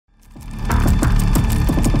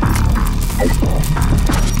We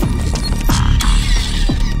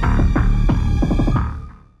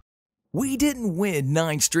didn't win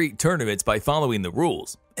 9 straight tournaments by following the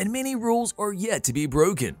rules, and many rules are yet to be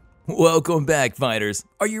broken. Welcome back, fighters.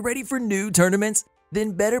 Are you ready for new tournaments?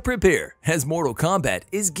 Then better prepare, as Mortal Kombat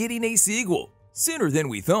is getting a sequel. Sooner than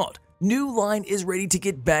we thought, New Line is ready to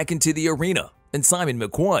get back into the arena, and Simon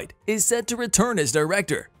McQuoid is set to return as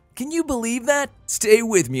director. Can you believe that? Stay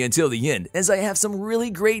with me until the end, as I have some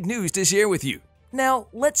really great news to share with you. Now,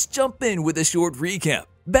 let's jump in with a short recap.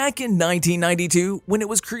 Back in 1992, when it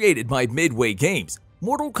was created by Midway Games,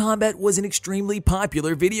 Mortal Kombat was an extremely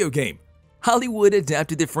popular video game. Hollywood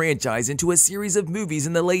adapted the franchise into a series of movies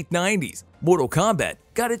in the late 90s. Mortal Kombat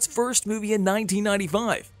got its first movie in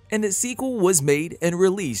 1995, and the sequel was made and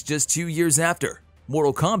released just 2 years after.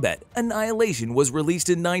 Mortal Kombat Annihilation was released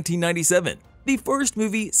in 1997. The first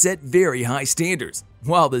movie set very high standards,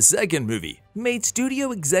 while the second movie made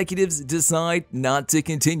studio executives decide not to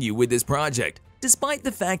continue with this project. Despite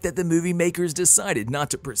the fact that the movie makers decided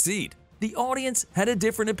not to proceed, the audience had a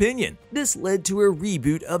different opinion. This led to a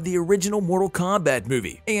reboot of the original Mortal Kombat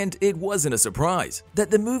movie, and it wasn't a surprise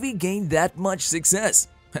that the movie gained that much success.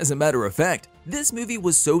 As a matter of fact, this movie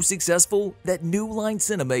was so successful that New Line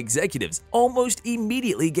Cinema executives almost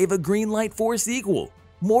immediately gave a green light for a sequel.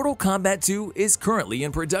 Mortal Kombat 2 is currently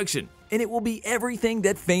in production, and it will be everything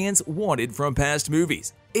that fans wanted from past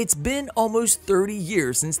movies. It's been almost 30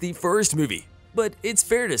 years since the first movie, but it's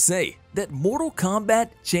fair to say that Mortal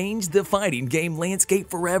Kombat changed the fighting game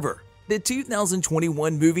landscape forever. The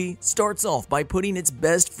 2021 movie starts off by putting its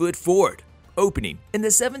best foot forward. Opening in the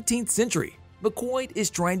 17th century, McQuoid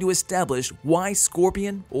is trying to establish why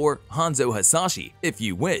Scorpion, or Hanzo Hasashi if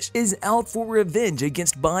you wish, is out for revenge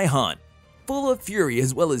against Bi-Han. Full of fury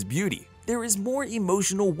as well as beauty, there is more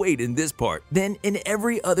emotional weight in this part than in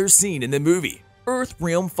every other scene in the movie.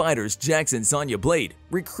 Earthrealm fighters Jax and Sonya Blade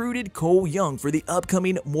recruited Cole Young for the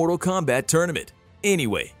upcoming Mortal Kombat tournament.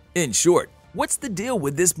 Anyway, in short, what's the deal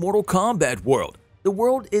with this Mortal Kombat world? The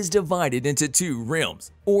world is divided into 2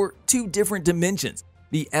 realms, or 2 different dimensions.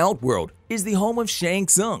 The Outworld is the home of Shang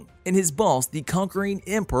Tsung and his boss, the conquering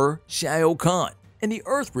Emperor Shao Kahn. And the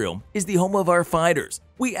Earthrealm is the home of our fighters.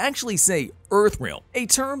 We actually say Earthrealm, a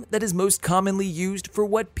term that is most commonly used for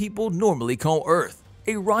what people normally call Earth,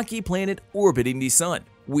 a rocky planet orbiting the sun.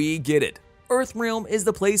 We get it. Earthrealm is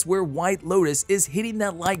the place where White Lotus is hitting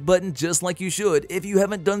that like button just like you should if you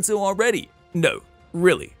haven't done so already. No,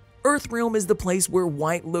 really. Earthrealm is the place where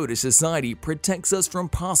White Lotus Society protects us from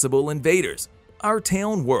possible invaders. Our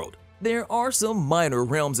town world. There are some minor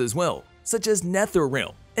realms as well, such as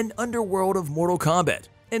Netherrealm, an underworld of Mortal Kombat,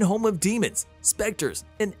 and home of demons, specters,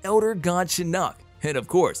 and elder god Shinnok, and of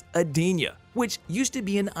course, Adenia, which used to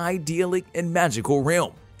be an idyllic and magical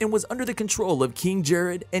realm, and was under the control of King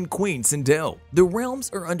Jared and Queen Sindel. The realms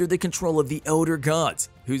are under the control of the Elder Gods,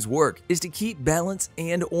 whose work is to keep balance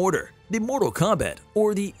and order. The Mortal Kombat,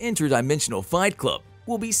 or the Interdimensional Fight Club,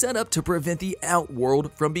 will be set up to prevent the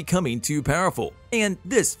Outworld from becoming too powerful. And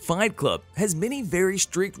this Fight Club has many very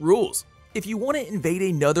strict rules. If you want to invade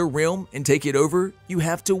another realm and take it over, you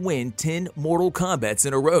have to win 10 Mortal Kombats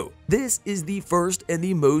in a row. This is the first and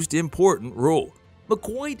the most important rule.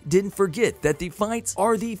 McQuoid didn't forget that the fights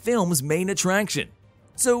are the film's main attraction.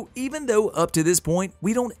 So even though up to this point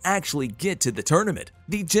we don't actually get to the tournament,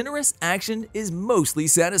 the generous action is mostly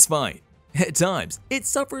satisfying. At times, it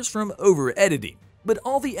suffers from over-editing, but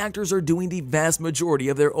all the actors are doing the vast majority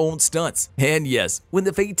of their own stunts. And yes, when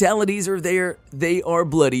the fatalities are there, they are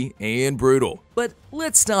bloody and brutal. But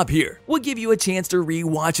let's stop here. We'll give you a chance to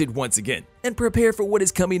re-watch it once again and prepare for what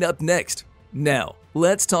is coming up next. Now,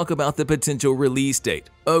 let's talk about the potential release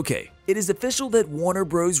date. Okay, it is official that Warner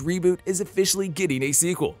Bros. Reboot is officially getting a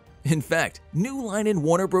sequel. In fact, New Line and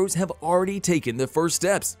Warner Bros. Have already taken the first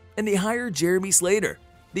steps, and they hired Jeremy Slater,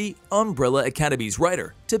 the Umbrella Academy's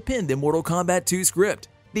writer, to pen the Mortal Kombat 2 script.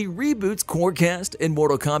 The reboot's core cast and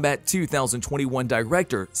Mortal Kombat 2021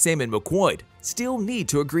 director Simon McQuoid still need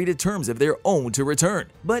to agree to terms of their own to return,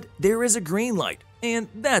 but there is a green light, and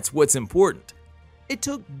that's what's important. It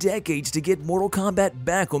took decades to get Mortal Kombat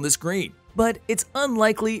back on the screen, but it's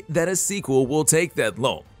unlikely that a sequel will take that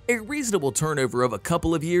long. A reasonable turnover of a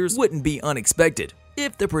couple of years wouldn't be unexpected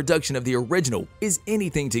if the production of the original is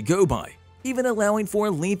anything to go by, even allowing for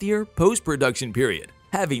a lengthier post-production period.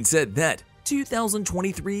 Having said that,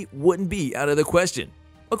 2023 wouldn't be out of the question.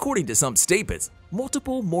 According to some statements,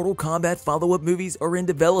 multiple Mortal Kombat follow-up movies are in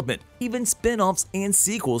development, even spin-offs and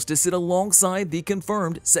sequels to sit alongside the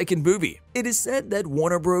confirmed second movie. It is said that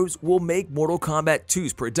Warner Bros. Will make Mortal Kombat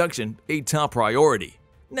 2's production a top priority.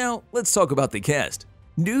 Now, let's talk about the cast.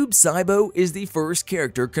 Noob Saibo is the first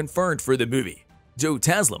character confirmed for the movie. Joe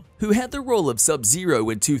Taslim, who had the role of Sub-Zero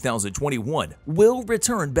in 2021, will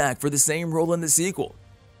return back for the same role in the sequel.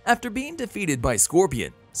 After being defeated by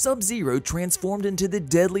Scorpion, Sub-Zero transformed into the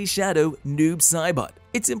deadly shadow Noob Saibot.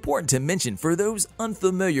 It's important to mention for those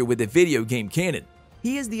unfamiliar with the video game canon,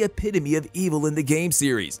 he is the epitome of evil in the game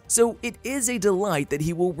series, so it is a delight that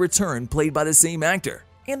he will return played by the same actor.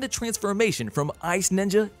 And the transformation from Ice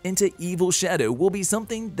Ninja into Evil Shadow will be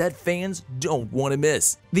something that fans don't want to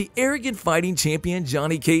miss. The arrogant fighting champion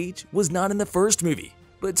Johnny Cage was not in the first movie,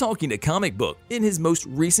 but talking to Comic Book in his most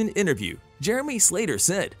recent interview, Jeremy Slater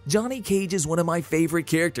said, "Johnny Cage is one of my favorite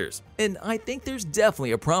characters, and I think there's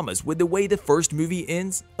definitely a promise with the way the first movie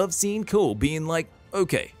ends of seeing Cole being like,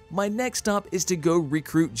 okay, my next stop is to go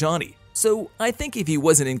recruit Johnny. So I think if he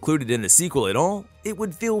wasn't included in the sequel at all, it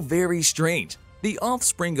would feel very strange. The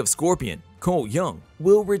offspring of Scorpion, Cole Young,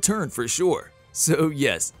 will return for sure. So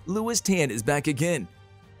yes, Louis Tan is back again.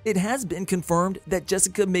 It has been confirmed that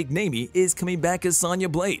Jessica McNamee is coming back as Sonya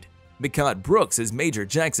Blade, Mikaad Brooks as Major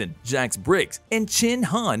Jackson Jax Briggs, and Chin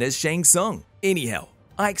Han as Shang Tsung. Anyhow,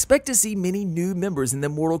 I expect to see many new members in the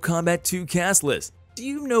Mortal Kombat 2 cast list. Do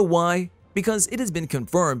you know why? Because it has been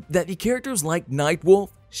confirmed that the characters like Nightwolf,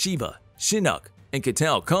 Shiva, Shinnok, and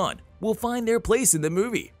Katal Khan will find their place in the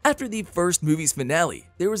movie. After the first movie's finale,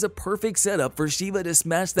 there was a perfect setup for Shiva to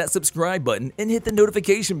smash that subscribe button and hit the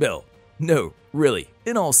notification bell. No, really,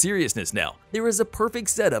 in all seriousness now, there is a perfect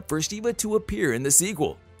setup for Shiva to appear in the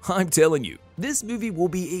sequel. I'm telling you, this movie will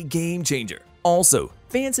be a game changer. Also,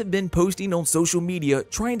 fans have been posting on social media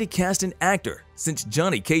trying to cast an actor since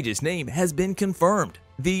Johnny Cage's name has been confirmed.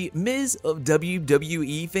 The Miz of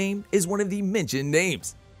WWE fame is one of the mentioned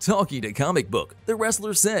names. Talking to Comic Book, the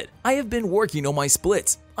wrestler said, "I have been working on my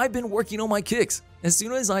splits. I've been working on my kicks. As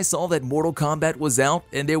soon as I saw that Mortal Kombat was out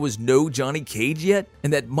and there was no Johnny Cage yet,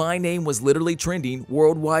 and that my name was literally trending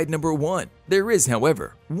worldwide #1. There is,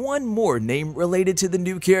 however, one more name related to the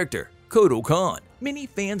new character, Kotal Khan. Many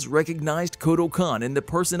fans recognized Kotal Khan in the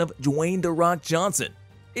person of Dwayne "The Rock" Johnson.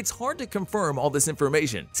 It's hard to confirm all this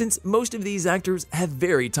information since most of these actors have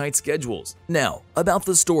very tight schedules. Now, about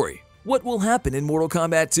the story. What will happen in Mortal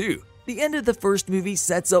Kombat 2? The end of the first movie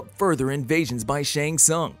sets up further invasions by Shang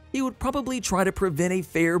Tsung. He would probably try to prevent a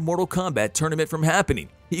fair Mortal Kombat tournament from happening.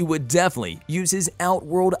 He would definitely use his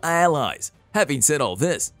Outworld allies. Having said all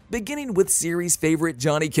this, beginning with series favorite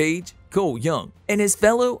Johnny Cage, Cole Young, and his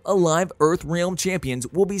fellow Alive Earthrealm champions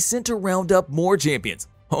will be sent to round up more champions.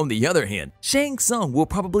 On the other hand, Shang Tsung will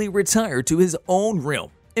probably retire to his own realm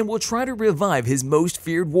and will try to revive his most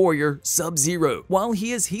feared warrior, Sub-Zero, while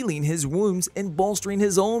he is healing his wounds and bolstering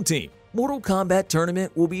his own team. Mortal Kombat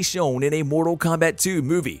Tournament will be shown in a Mortal Kombat 2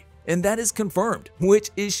 movie, and that is confirmed,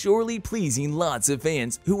 which is surely pleasing lots of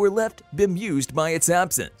fans who were left bemused by its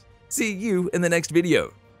absence. See you in the next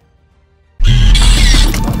video.